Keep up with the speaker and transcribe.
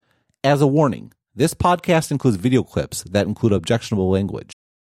As a warning, this podcast includes video clips that include objectionable language.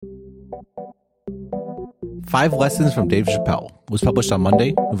 5 Lessons from Dave Chappelle was published on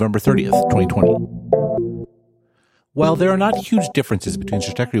Monday, November 30th, 2020. While there are not huge differences between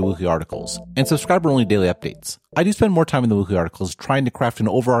Trajectory Weekly articles and subscriber-only daily updates, I do spend more time in the weekly articles trying to craft an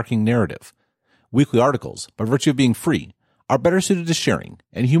overarching narrative. Weekly articles, by virtue of being free, are better suited to sharing,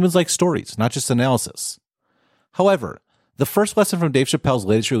 and humans like stories, not just analysis. However, the first lesson from Dave Chappelle's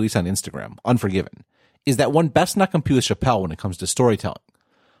latest release on Instagram, Unforgiven, is that one best not compete with Chappelle when it comes to storytelling.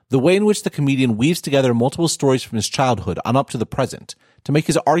 The way in which the comedian weaves together multiple stories from his childhood on up to the present to make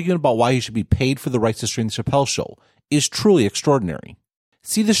his argument about why he should be paid for the rights to stream the Chappelle Show is truly extraordinary.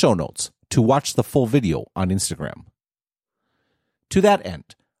 See the show notes to watch the full video on Instagram. To that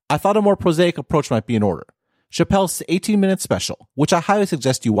end, I thought a more prosaic approach might be in order. Chappelle's 18-minute special, which I highly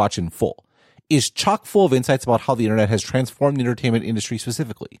suggest you watch in full, is chock full of insights about how the internet has transformed the entertainment industry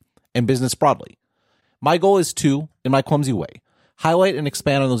specifically, and business broadly. My goal is to, in my clumsy way, highlight and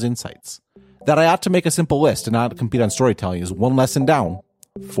expand on those insights. That I ought to make a simple list and not compete on storytelling is 1 lesson down,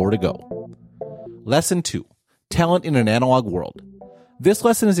 4 to go. Lesson 2, Talent in an Analog World. This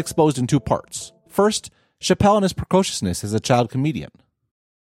lesson is exposed in 2 parts. First, Chappelle and his precociousness as a child comedian.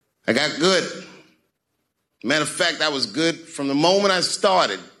 I got good. Matter of fact, I was good from the moment I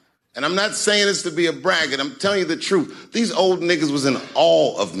started. And I'm not saying this to be a braggart. I'm telling you the truth. These old niggas was in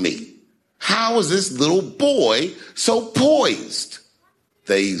awe of me. How is this little boy so poised?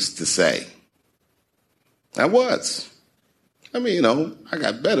 They used to say. I was. I mean, I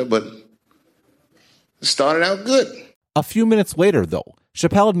got better, but it started out good. A few minutes later, though,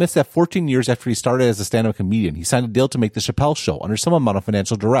 Chappelle admits that 14 years after he started as a stand-up comedian, he signed a deal to make the Chappelle Show under some amount of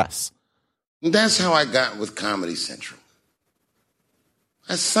financial duress. And that's how I got with Comedy Central.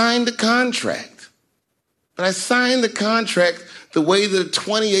 I signed the contract. But I signed the contract the way that a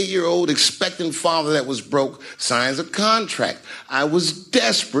 28-year-old expectant father that was broke signs a contract. I was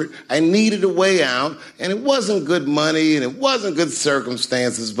desperate. I needed a way out. And it wasn't good money and it wasn't good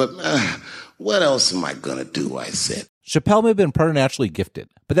circumstances. But what else am I going to do, I said. Chappelle may have been preternaturally gifted,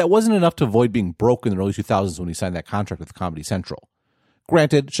 but that wasn't enough to avoid being broke in the early 2000s when he signed that contract with Comedy Central.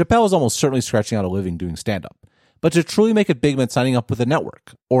 Granted, Chappelle was almost certainly scratching out a living doing stand-up. But to truly make it big meant signing up with a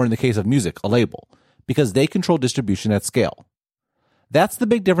network, or in the case of music, a label, because they control distribution at scale. That's the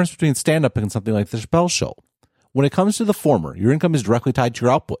big difference between stand-up and something like The Chappelle Show. When it comes to the former, your income is directly tied to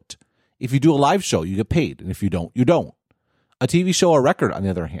your output. If you do a live show, you get paid, and if you don't, you don't. A TV show or record, on the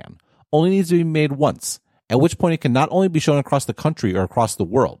other hand, only needs to be made once, at which point it can not only be shown across the country or across the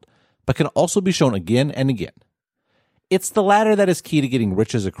world, but can also be shown again and again. It's the latter that is key to getting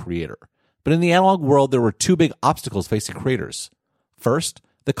rich as a creator. But in the analog world, there were 2 big obstacles facing creators. First,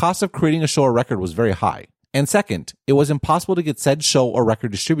 the cost of creating a show or record was very high. And second, it was impossible to get said show or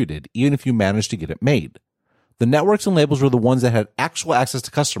record distributed, even if you managed to get it made. The networks and labels were the ones that had actual access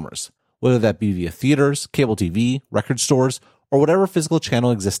to customers, whether that be via theaters, cable TV, record stores, or whatever physical channel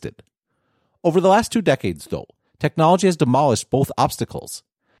existed. Over the last 2 decades, though, technology has demolished both obstacles.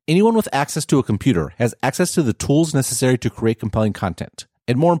 Anyone with access to a computer has access to the tools necessary to create compelling content.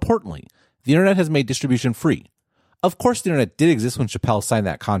 And more importantly, the internet has made distribution free. Of course, the internet did exist when Chappelle signed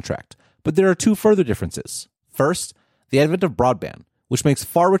that contract, but there are 2 further differences. First, the advent of broadband, which makes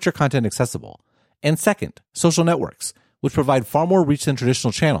far richer content accessible. And second, social networks, which provide far more reach than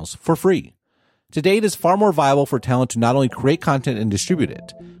traditional channels for free. Today, it is far more viable for talent to not only create content and distribute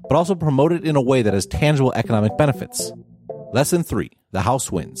it, but also promote it in a way that has tangible economic benefits. Lesson 3, the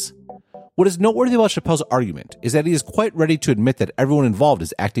house wins. What is noteworthy about Chappelle's argument is that he is quite ready to admit that everyone involved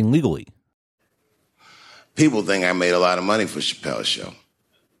is acting legally. People think I made a lot of money for Chappelle's Show.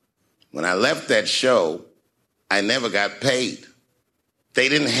 When I left that show, I never got paid. They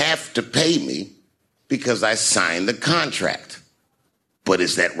didn't have to pay me because I signed the contract. But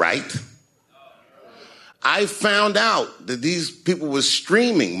is that right? I found out that these people were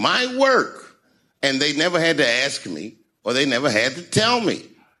streaming my work, and they never had to ask me, or they never had to tell me.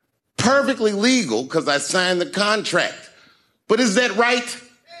 Perfectly legal because I signed the contract. But is that right?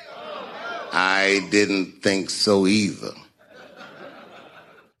 I didn't think so either.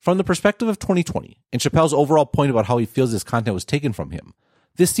 From the perspective of 2020, and Chappelle's overall point about how he feels his content was taken from him,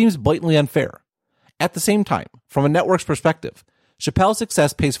 this seems blatantly unfair. At the same time, from a network's perspective, Chappelle's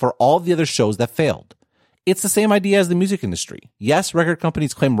success pays for all of the other shows that failed. It's the same idea as the music industry. Yes, record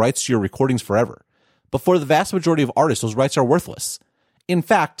companies claim rights to your recordings forever, but for the vast majority of artists, those rights are worthless. In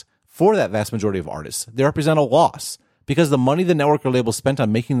fact, for that vast majority of artists, they represent a loss, because the money the network or label spent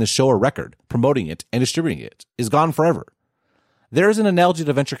on making the show or record, promoting it, and distributing it is gone forever. There is an analogy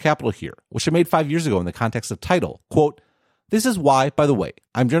to venture capital here, which I made 5 years ago in the context of Tidal. Quote, This is why, by the way,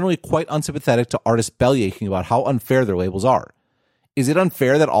 I'm generally quite unsympathetic to artists bellyaching about how unfair their labels are. Is it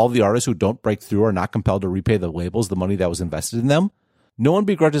unfair that all the artists who don't break through are not compelled to repay the labels the money that was invested in them? No one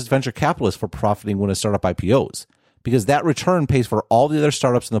begrudges venture capitalists for profiting when a startup IPOs, because that return pays for all the other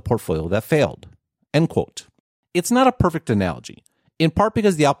startups in the portfolio that failed. End quote. It's not a perfect analogy, in part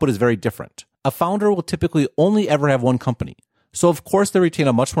because the output is very different. A founder will typically only ever have one company, so of course they retain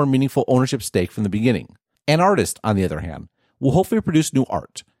a much more meaningful ownership stake from the beginning. An artist, on the other hand, will hopefully produce new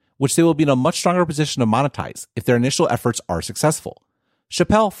art, which they will be in a much stronger position to monetize if their initial efforts are successful.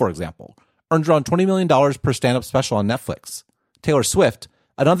 Chappelle, for example, earned around $20 million per stand-up special on Netflix. Taylor Swift,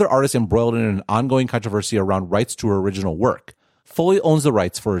 another artist embroiled in an ongoing controversy around rights to her original work, fully owns the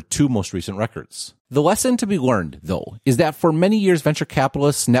rights for her two most recent records. The lesson to be learned, though, is that for many years venture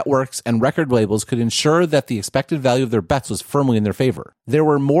capitalists, networks, and record labels could ensure that the expected value of their bets was firmly in their favor. There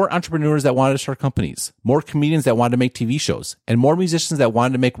were more entrepreneurs that wanted to start companies, more comedians that wanted to make TV shows, and more musicians that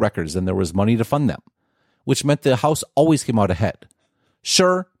wanted to make records than there was money to fund them, which meant the house always came out ahead.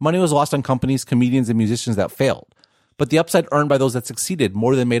 Sure, money was lost on companies, comedians, and musicians that failed, but the upside earned by those that succeeded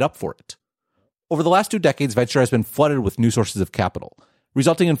more than made up for it. Over the last 2 decades, venture has been flooded with new sources of capital,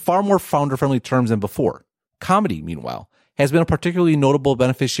 resulting in far more founder-friendly terms than before. Comedy, meanwhile, has been a particularly notable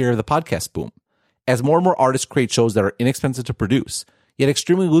beneficiary of the podcast boom, as more and more artists create shows that are inexpensive to produce, yet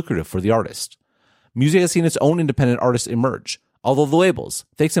extremely lucrative for the artist. Music has seen its own independent artists emerge, although the labels,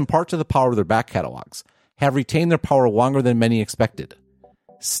 thanks in part to the power of their back catalogs, have retained their power longer than many expected.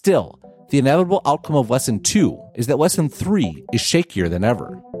 Still, the inevitable outcome of Lesson 2 is that Lesson 3 is shakier than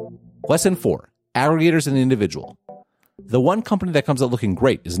ever. Lesson 4. Aggregators and the individual. The one company that comes out looking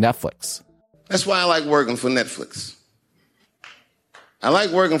great is Netflix. That's why I like working for Netflix. I like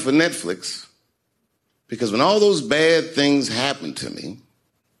working for Netflix because when all those bad things happened to me,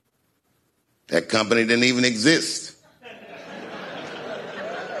 that company didn't even exist.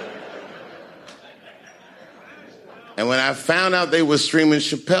 And when I found out they were streaming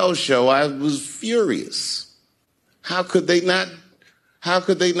Chappelle's show, I was furious. How could they not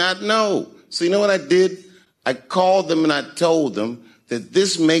know? So you know what I did? I called them and I told them that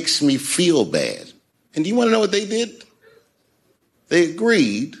this makes me feel bad. And do you want to know what they did? They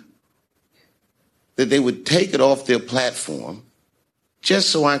agreed that they would take it off their platform just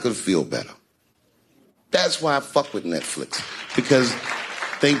so I could feel better. That's why I fuck with Netflix. Because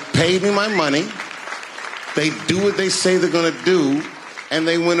they paid me my money, they do what they say they're going to do, and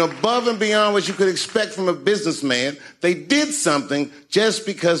they went above and beyond what you could expect from a businessman. They did something just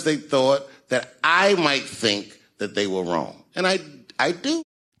because they thought that I might think that they were wrong. And I do.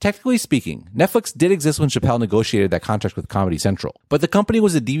 Technically speaking, Netflix did exist when Chappelle negotiated that contract with Comedy Central, but the company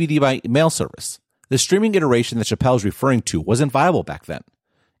was a DVD by mail service. The streaming iteration that Chappelle is referring to wasn't viable back then.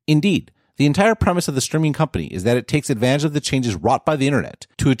 Indeed, the entire premise of the streaming company is that it takes advantage of the changes wrought by the internet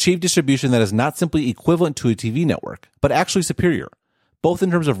to achieve distribution that is not simply equivalent to a TV network, but actually superior, both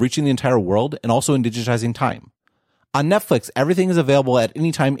in terms of reaching the entire world and also in digitizing time. On Netflix, everything is available at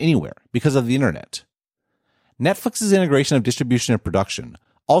any time, anywhere, because of the internet. Netflix's integration of distribution and production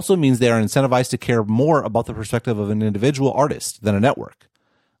also means they are incentivized to care more about the perspective of an individual artist than a network.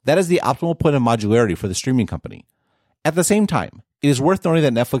 That is the optimal point of modularity for the streaming company. At the same time, it is worth noting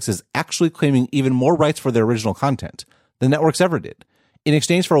that Netflix is actually claiming even more rights for their original content than networks ever did, in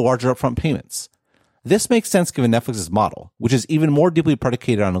exchange for larger upfront payments. This makes sense given Netflix's model, which is even more deeply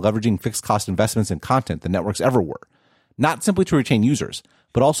predicated on leveraging fixed cost investments in content than networks ever were, not simply to retain users,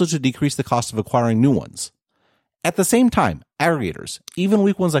 but also to decrease the cost of acquiring new ones. At the same time, aggregators, even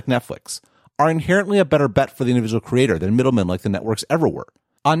weak ones like Netflix, are inherently a better bet for the individual creator than middlemen like the networks ever were.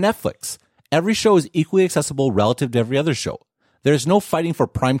 On Netflix, every show is equally accessible relative to every other show. There is no fighting for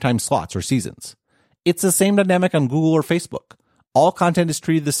primetime slots or seasons. It's the same dynamic on Google or Facebook. All content is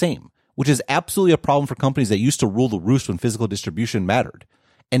treated the same, which is absolutely a problem for companies that used to rule the roost when physical distribution mattered,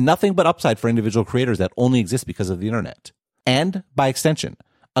 and nothing but upside for individual creators that only exist because of the internet. And, by extension,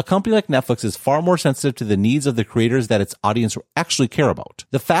 a company like Netflix is far more sensitive to the needs of the creators that its audience actually care about.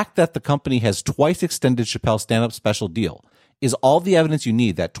 The fact that the company has twice extended Chappelle's stand-up special deal is all the evidence you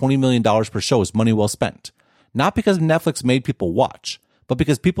need that $20 million per show is money well spent. Not because Netflix made people watch, but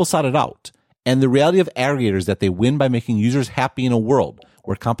because people sought it out, and the reality of aggregators that they win by making users happy in a world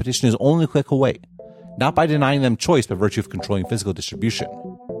where competition is only a click away, not by denying them choice by virtue of controlling physical distribution.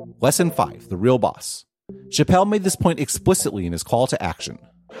 Lesson 5, the real boss. Chappelle made this point explicitly in his call to action.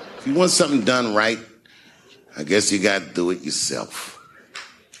 If you want something done right, I guess you got to do it yourself.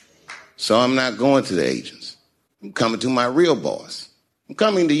 So I'm not going to the agents. I'm coming to my real boss. I'm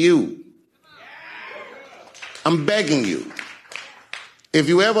coming to you. I'm begging you. If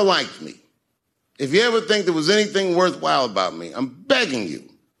you ever liked me, If you ever think there was anything worthwhile about me, I'm begging you,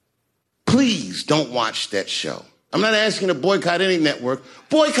 please don't watch that show. I'm not asking you to boycott any network.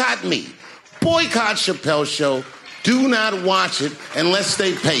 Boycott me. Boycott Chappelle's show. Do not watch it unless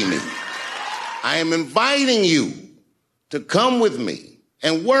they pay me. I am inviting you to come with me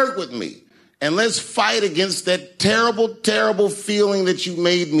and work with me. And let's fight against that terrible, terrible feeling that you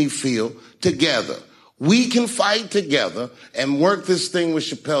made me feel together. We can fight together and work this thing with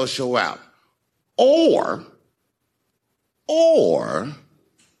Chappelle's show out. Or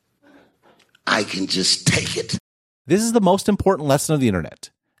I can just take it. This is the most important lesson of the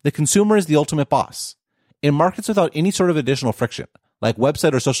internet. The consumer is the ultimate boss. In markets without any sort of additional friction, like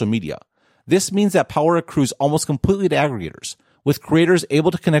website or social media, this means that power accrues almost completely to aggregators, with creators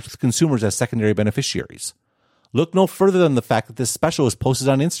able to connect with consumers as secondary beneficiaries. Look no further than the fact that this special was posted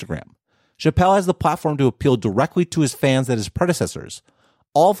on Instagram. Chappelle has the platform to appeal directly to his fans that his predecessors,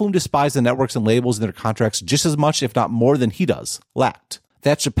 all of whom despise the networks and labels in their contracts just as much, if not more than he does, lacked.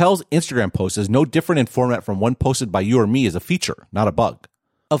 That Chappelle's Instagram post is no different in format from one posted by you or me is a feature, not a bug.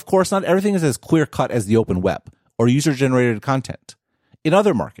 Of course, not everything is as clear-cut as the open web or user-generated content. In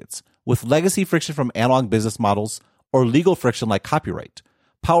other markets, with legacy friction from analog business models or legal friction like copyright,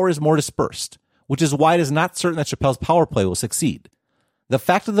 power is more dispersed, which is why it is not certain that Chappelle's power play will succeed. The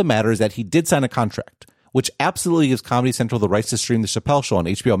fact of the matter is that he did sign a contract, which absolutely gives Comedy Central the rights to stream the Chappelle Show on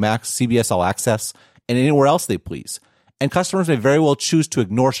HBO Max, CBS All Access, and anywhere else they please, and customers may very well choose to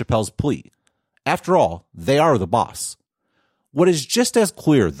ignore Chappelle's plea. After all, they are the boss. What is just as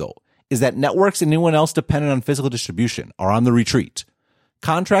clear, though, is that networks and anyone else dependent on physical distribution are on the retreat.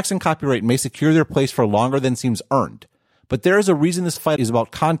 Contracts and copyright may secure their place for longer than seems earned, but there is a reason this fight is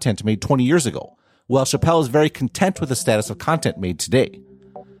about content made 20 years ago, while Chappelle is very content with the status of content made today.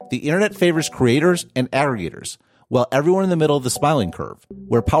 The internet favors creators and aggregators, while everyone in the middle of the smiling curve,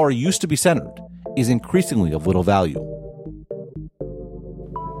 where power used to be centered, is increasingly of little value.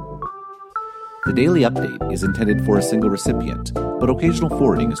 The daily update is intended for a single recipient, but occasional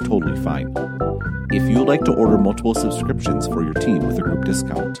forwarding is totally fine. If you would like to order multiple subscriptions for your team with a group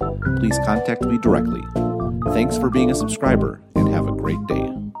discount, please contact me directly. Thanks for being a subscriber, and have a great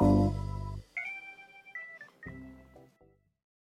day.